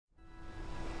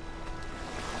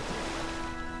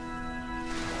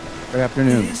Good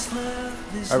afternoon.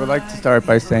 I would like to start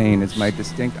by saying it's my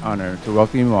distinct honor to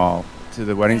welcome you all to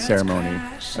the wedding ceremony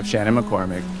of Shannon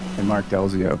McCormick and Marc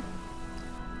Delzio.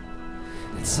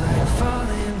 It's like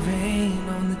falling rain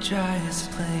on the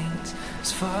driest plains,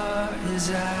 as far as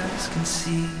eyes can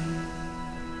see.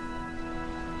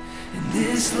 And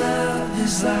this love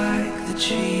is like the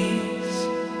trees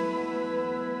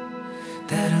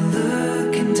that are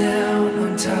looking down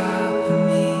on top of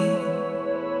me.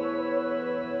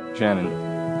 Shannon,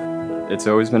 it's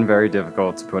always been very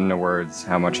difficult to put into words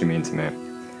how much you mean to me.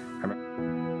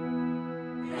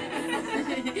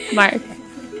 Marc.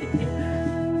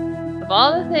 Of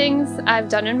all the things I've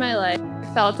done in my life,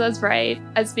 it felt as right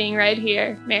as being right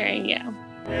here, marrying you.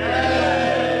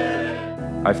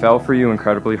 I fell for you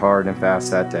incredibly hard and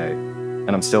fast that day, and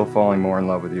I'm still falling more in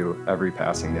love with you every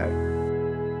passing day.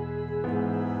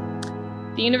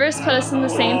 The universe put us in the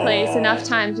same place enough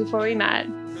times before we met,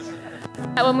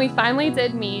 that when we finally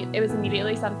did meet, it was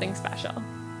immediately something special.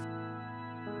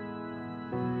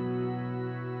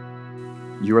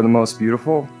 You are the most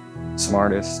beautiful,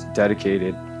 smartest,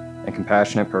 dedicated, and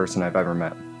compassionate person I've ever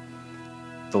met.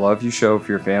 The love you show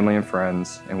for your family and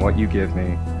friends and what you give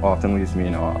me often leaves me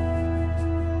in awe.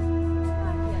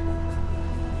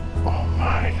 Oh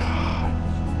my God.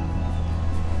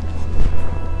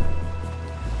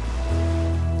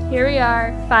 Here we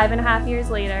are, 5.5 years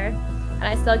later, and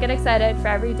I still get excited for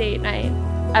every date night,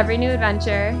 every new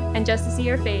adventure, and just to see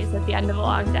your face at the end of a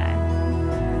long day.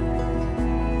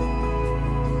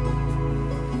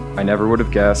 I never would have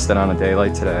guessed that on a day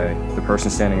like today, the person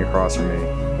standing across from me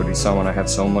would be someone I have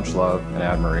so much love and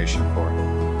admiration for.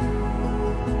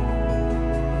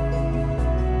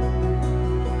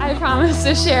 I promise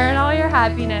to share in all your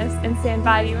happiness and stand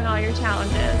by you in all your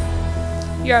challenges.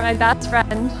 You are my best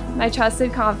friend, my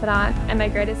trusted confidant, and my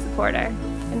greatest supporter.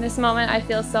 In this moment, I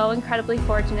feel so incredibly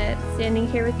fortunate standing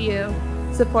here with you,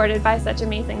 supported by such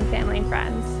amazing family and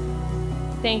friends.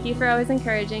 Thank you for always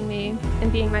encouraging me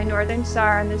and being my northern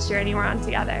star on this journey we're on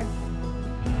together.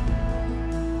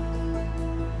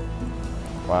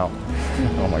 Wow.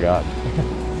 Oh my God.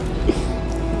 You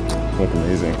look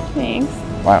amazing. Thanks.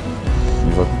 Wow.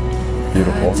 You look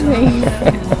beautiful.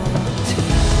 Thanks.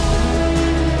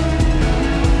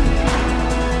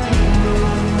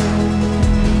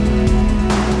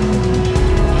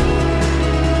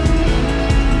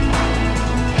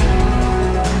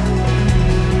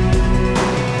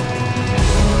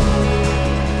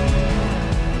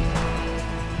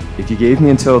 If you gave me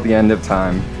until the end of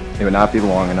time, it would not be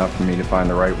long enough for me to find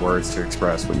the right words to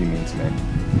express what you mean to me.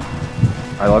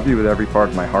 I love you with every part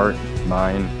of my heart,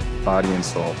 mind, body, and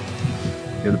soul.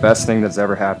 You're the best thing that's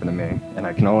ever happened to me, and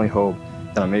I can only hope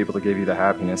that I'm able to give you the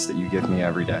happiness that you give me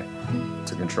every day,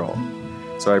 to control.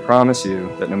 So I promise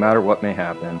you that no matter what may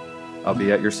happen, I'll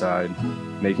be at your side,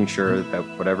 making sure that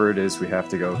whatever it is we have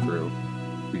to go through,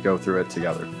 we go through it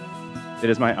together. It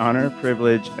is my honor,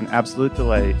 privilege, and absolute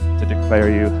delight to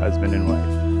declare you husband and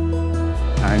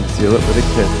wife. Time to seal it with a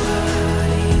kiss.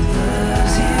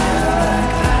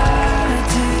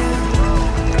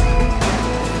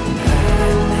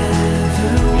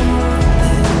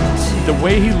 The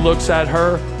way he looks at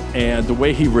her and the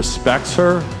way he respects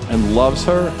her and loves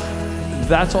her,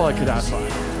 that's all I could ask for.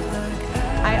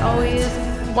 I always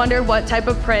wondered what type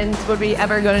of prince would be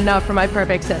ever good enough for my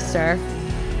perfect sister.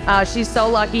 She's so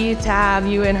lucky to have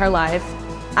you in her life.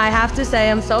 I have to say,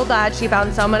 I'm so glad she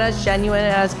found someone as genuine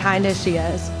and as kind as she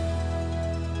is.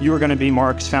 You are going to be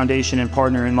Marc's foundation and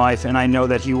partner in life, and I know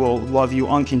that he will love you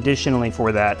unconditionally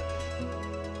for that.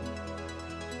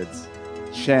 It's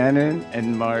Shannon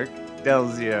and Marc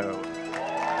Delzio.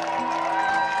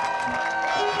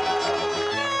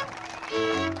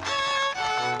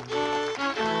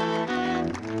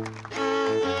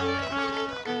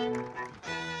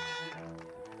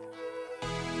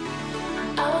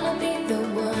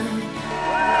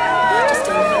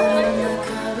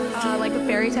 Like a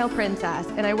fairy tale princess,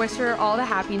 and I wish her all the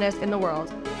happiness in the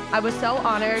world. I was so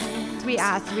honored to be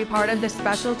asked to be part of this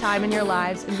special time in your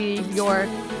lives and be your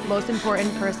most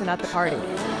important person at the party.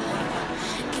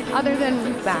 Other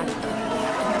than that.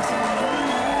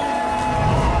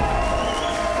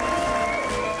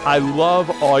 I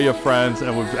love all your friends,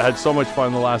 and we've had so much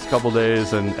fun the last couple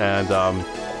days, and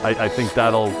I think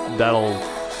that'll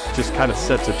just kind of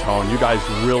sets a tone. You guys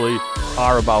really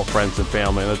are about friends and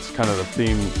family, and that's kind of the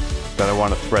theme that I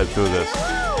want to thread through this.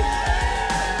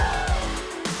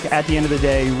 At the end of the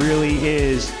day, really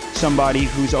is somebody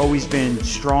who's always been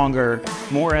stronger,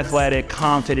 more athletic,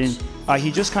 confident.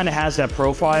 He just kind of has that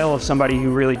profile of somebody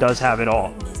who really does have it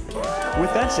all.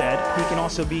 With that said, he can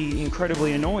also be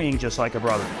incredibly annoying, just like a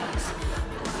brother.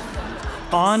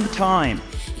 On time.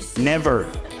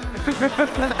 Never.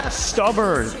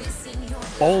 Stubborn.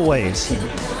 Always.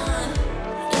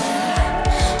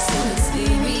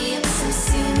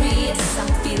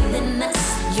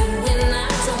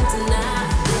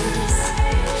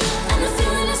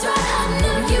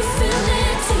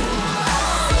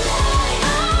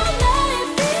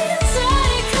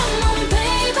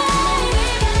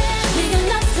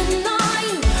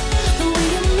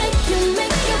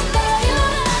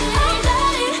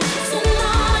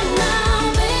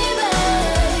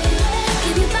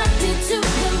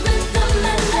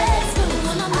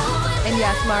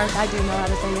 Marc, I do know how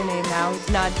to say your name now. It's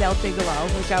not Del Figaro,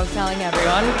 which I was telling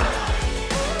everyone.